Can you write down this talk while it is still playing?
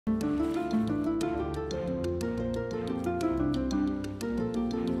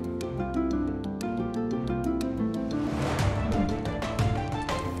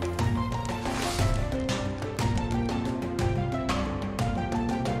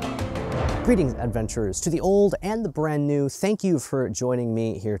Greetings, adventurers, to the old and the brand new. Thank you for joining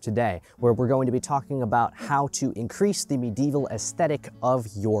me here today, where we're going to be talking about how to increase the medieval aesthetic of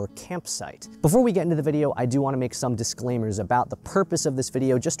your campsite. Before we get into the video, I do want to make some disclaimers about the purpose of this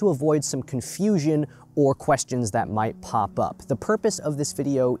video, just to avoid some confusion or questions that might pop up. The purpose of this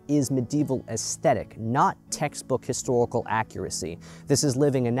video is medieval aesthetic, not textbook historical accuracy. This is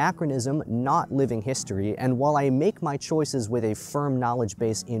living anachronism, not living history, and while I make my choices with a firm knowledge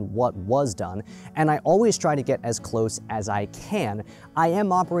base in what was done, and I always try to get as close as I can, I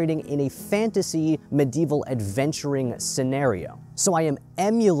am operating in a fantasy medieval adventuring scenario. So I am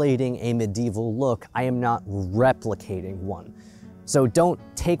emulating a medieval look, I am not replicating one. So don't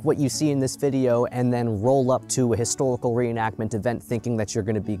take what you see in this video and then roll up to a historical reenactment event thinking that you're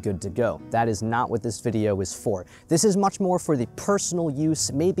going to be good to go. That is not what this video is for. This is much more for the personal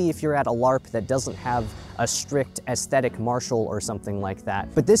use, maybe if you're at a LARP that doesn't have a strict aesthetic marshal or something like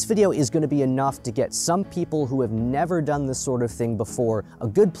that. But this video is going to be enough to get some people who have never done this sort of thing before a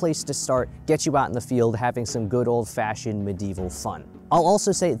good place to start, get you out in the field having some good old-fashioned medieval fun. I'll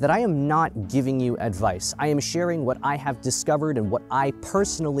also say that I am not giving you advice. I am sharing what I have discovered and what I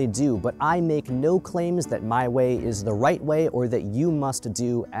personally do, but I make no claims that my way is the right way or that you must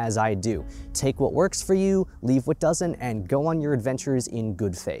do as I do. Take what works for you, leave what doesn't, and go on your adventures in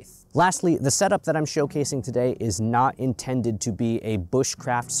good faith. Lastly, the setup that I'm showcasing today is not intended to be a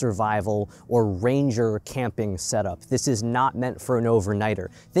bushcraft survival or ranger camping setup. This is not meant for an overnighter.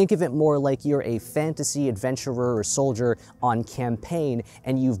 Think of it more like you're a fantasy adventurer or soldier on campaign,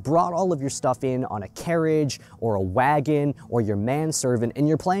 and you've brought all of your stuff in on a carriage or a wagon or your manservant, and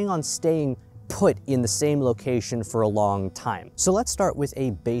you're planning on staying put in the same location for a long time. So let's start with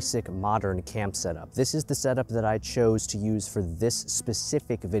a basic modern camp setup. This is the setup that I chose to use for this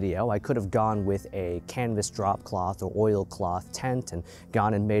specific video. I could have gone with a canvas drop cloth or oilcloth tent and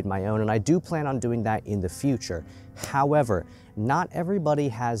gone and made my own, and I do plan on doing that in the future. However, not everybody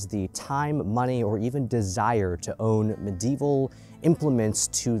has the time, money, or even desire to own medieval implements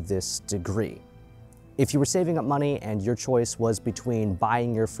to this degree. If you were saving up money and your choice was between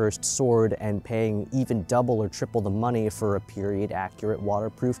buying your first sword and paying even double or triple the money for a period-accurate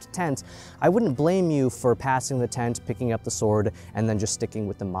waterproofed tent, I wouldn't blame you for passing the tent, picking up the sword, and then just sticking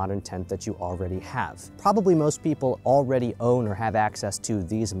with the modern tent that you already have. Probably most people already own or have access to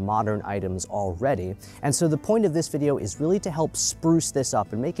these modern items already, and so the point of this video is really to help spruce this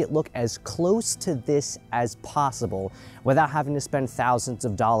up and make it look as close to this as possible without having to spend thousands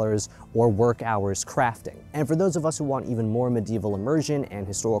of dollars or work hours crafting. And for those of us who want even more medieval immersion and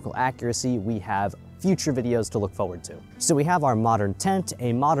historical accuracy, we have future videos to look forward to. So we have our modern tent,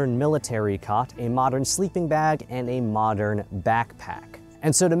 a modern military cot, a modern sleeping bag, and a modern backpack.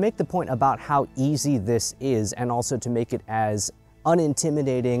 And so to make the point about how easy this is, and also to make it as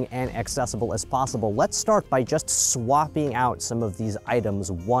unintimidating and accessible as possible, let's start by just swapping out some of these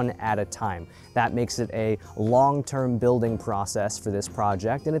items one at a time. That makes it a long-term building process for this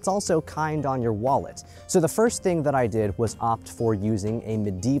project, and it's also kind on your wallet. So the first thing that I did was opt for using a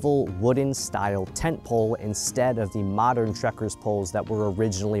medieval wooden style tent pole instead of the modern trekkers poles that were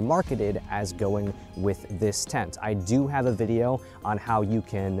originally marketed as going with this tent. I do have a video on how you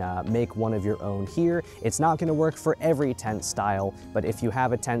can make one of your own here. It's not going to work for every tent style, but if you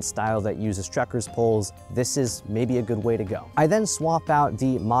have a tent style that uses trekkers poles, this is maybe a good way to go. I then swap out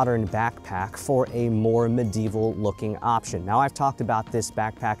the modern backpack for a more medieval looking option. Now, I've talked about this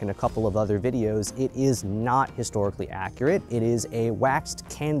backpack in a couple of other videos. It is not historically accurate. It is a waxed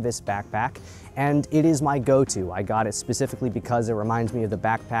canvas backpack, and it is my go-to. I got it specifically because it reminds me of the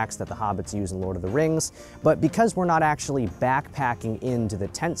backpacks that the hobbits use in Lord of the Rings, but because we're not actually backpacking into the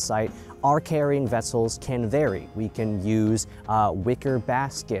tent site, our carrying vessels can vary. We can use wicker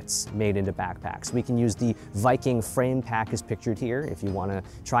baskets made into backpacks. We can use the Viking frame pack as pictured here if you want to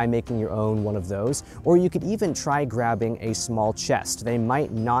try making your own one of those, or you could even try grabbing a small chest. They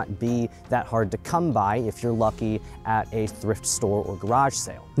might not be that hard to come by if you're lucky at a thrift store or garage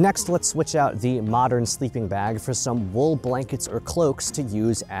sale. Next, let's switch out the modern sleeping bag for some wool blankets or cloaks to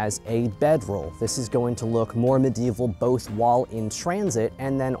use as a bedroll. This is going to look more medieval both while in transit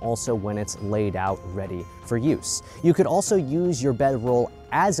and then also when it's laid out ready for use. You could also use your bedroll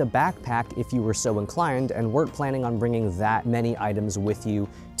as a backpack if you were so inclined and weren't planning on bringing that many items with you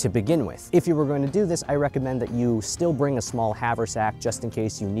to begin with. If you were going to do this, I recommend that you still bring a small haversack just in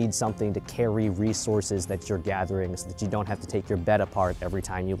case you need something to carry resources that you're gathering so that you don't have to take your bed apart every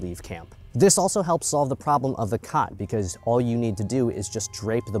time you leave camp. This also helps solve the problem of the cot because all you need to do is just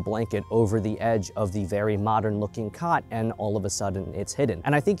drape the blanket over the edge of the very modern looking cot and all of a sudden it's hidden.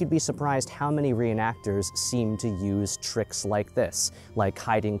 And I think you'd be surprised how many reenactors seem to use tricks like this, like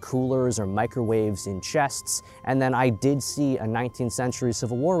hiding coolers or microwaves in chests, and then I did see a 19th century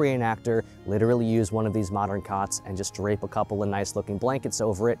Civil War reenactor literally use one of these modern cots and just drape a couple of nice looking blankets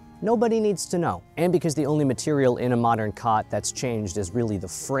over it. Nobody needs to know. And because the only material in a modern cot that's changed is really the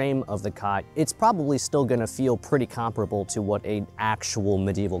frame of the cot, it's probably still gonna feel pretty comparable to what an actual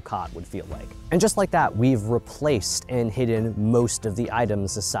medieval cot would feel like. And just like that, we've replaced and hidden most of the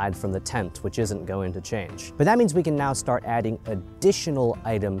items aside from the tent, which isn't going to change. But that means we can now start adding additional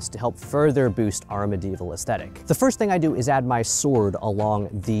items to help further boost our medieval aesthetic. The first thing I do is add my sword along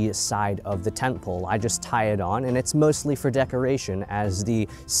the side of the tent pole. I just tie it on, and it's mostly for decoration, as the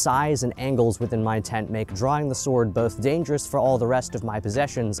size and angles within my tent make drawing the sword both dangerous for all the rest of my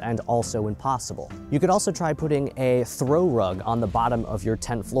possessions and also impossible. You could also try putting a throw rug on the bottom of your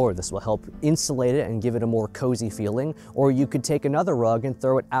tent floor. This will help insulate it and give it a more cozy feeling, or you could take another rug and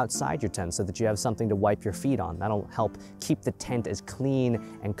throw it outside your tent so that you have something to wipe your feet on. That'll help keep the tent as clean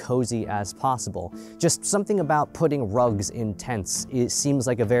and cozy as possible. Just something about putting rugs in tents, it seems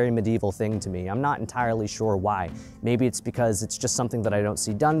like a very medieval thing to me. I'm not entirely sure why. Maybe it's because it's just something that I don't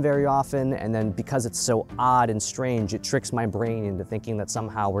see done very often, and then because it's so odd and strange, it tricks my brain into thinking that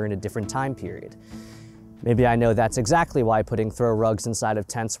somehow we're in a different time period. Maybe I know that's exactly why putting throw rugs inside of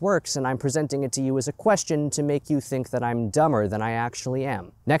tents works, and I'm presenting it to you as a question to make you think that I'm dumber than I actually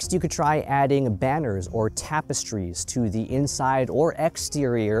am. Next, you could try adding banners or tapestries to the inside or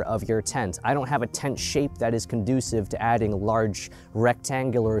exterior of your tent. I don't have a tent shape that is conducive to adding large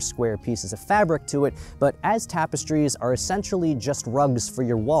rectangular or square pieces of fabric to it, but as tapestries are essentially just rugs for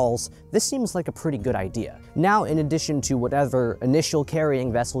your walls, this seems like a pretty good idea. Now, in addition to whatever initial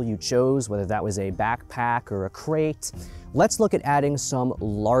carrying vessel you chose, whether that was a backpack or a crate, let's look at adding some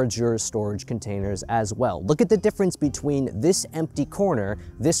larger storage containers as well. Look at the difference between this empty corner,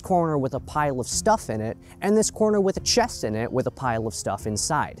 this corner with a pile of stuff in it, and this corner with a chest in it with a pile of stuff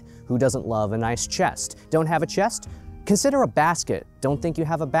inside. Who doesn't love a nice chest? Don't have a chest? Consider a basket. Don't think you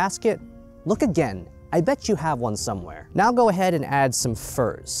have a basket? Look again. I bet you have one somewhere. Now go ahead and add some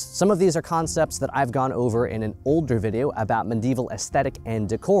furs. Some of these are concepts that I've gone over in an older video about medieval aesthetic and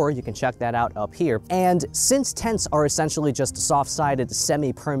decor. You can check that out up here. And since tents are essentially just soft-sided,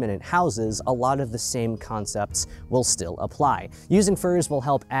 semi-permanent houses, a lot of the same concepts will still apply. Using furs will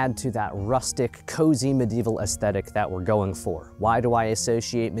help add to that rustic, cozy medieval aesthetic that we're going for. Why do I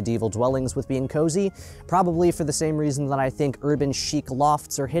associate medieval dwellings with being cozy? Probably for the same reason that I think urban chic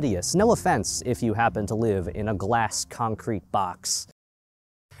lofts are hideous. No offense if you happen to live in a glass concrete box.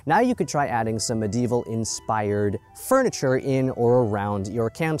 Now you could try adding some medieval-inspired furniture in or around your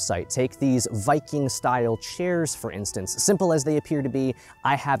campsite. Take these Viking-style chairs, for instance. Simple as they appear to be,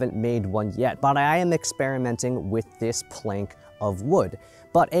 I haven't made one yet, but I am experimenting with this plank of wood.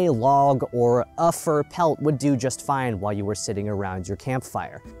 But a log or a fur pelt would do just fine while you were sitting around your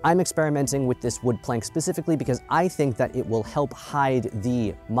campfire. I'm experimenting with this wood plank specifically because I think that it will help hide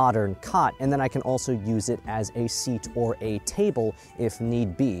the modern cot, and then I can also use it as a seat or a table if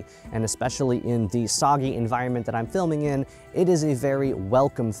need be. And especially in the soggy environment that I'm filming in, it is a very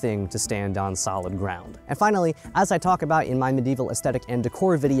welcome thing to stand on solid ground. And finally, as I talk about in my medieval aesthetic and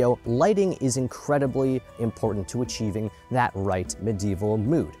decor video, lighting is incredibly important to achieving that right medieval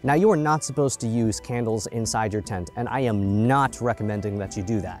mood. Now, you are not supposed to use candles inside your tent, and I am not recommending that you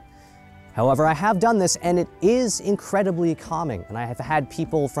do that. However, I have done this, and it is incredibly calming, and I have had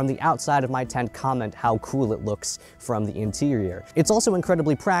people from the outside of my tent comment how cool it looks from the interior. It's also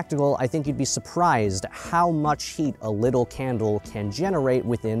incredibly practical. I think you'd be surprised how much heat a little candle can generate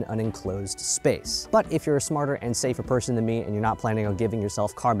within an enclosed space. But if you're a smarter and safer person than me, and you're not planning on giving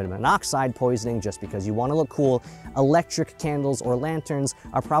yourself carbon monoxide poisoning just because you want to look cool, electric candles or lanterns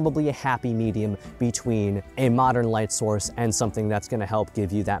are probably a happy medium between a modern light source and something that's going to help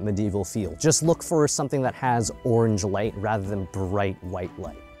give you that medieval feel. Just look for something that has orange light rather than bright white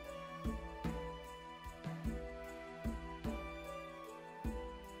light.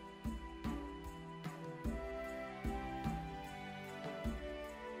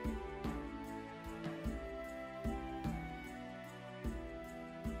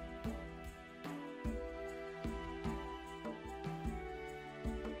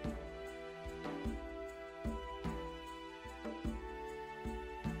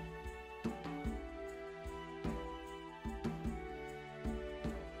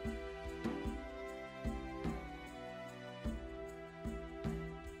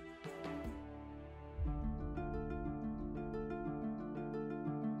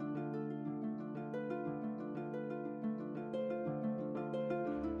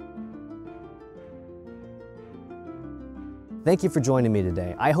 Thank you for joining me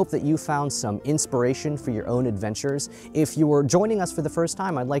today. I hope that you found some inspiration for your own adventures. If you are joining us for the first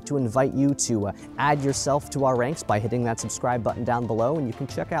time, I'd like to invite you to add yourself to our ranks by hitting that subscribe button down below, and you can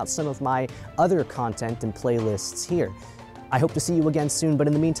check out some of my other content and playlists here. I hope to see you again soon, but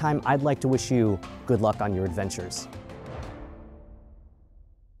in the meantime, I'd like to wish you good luck on your adventures.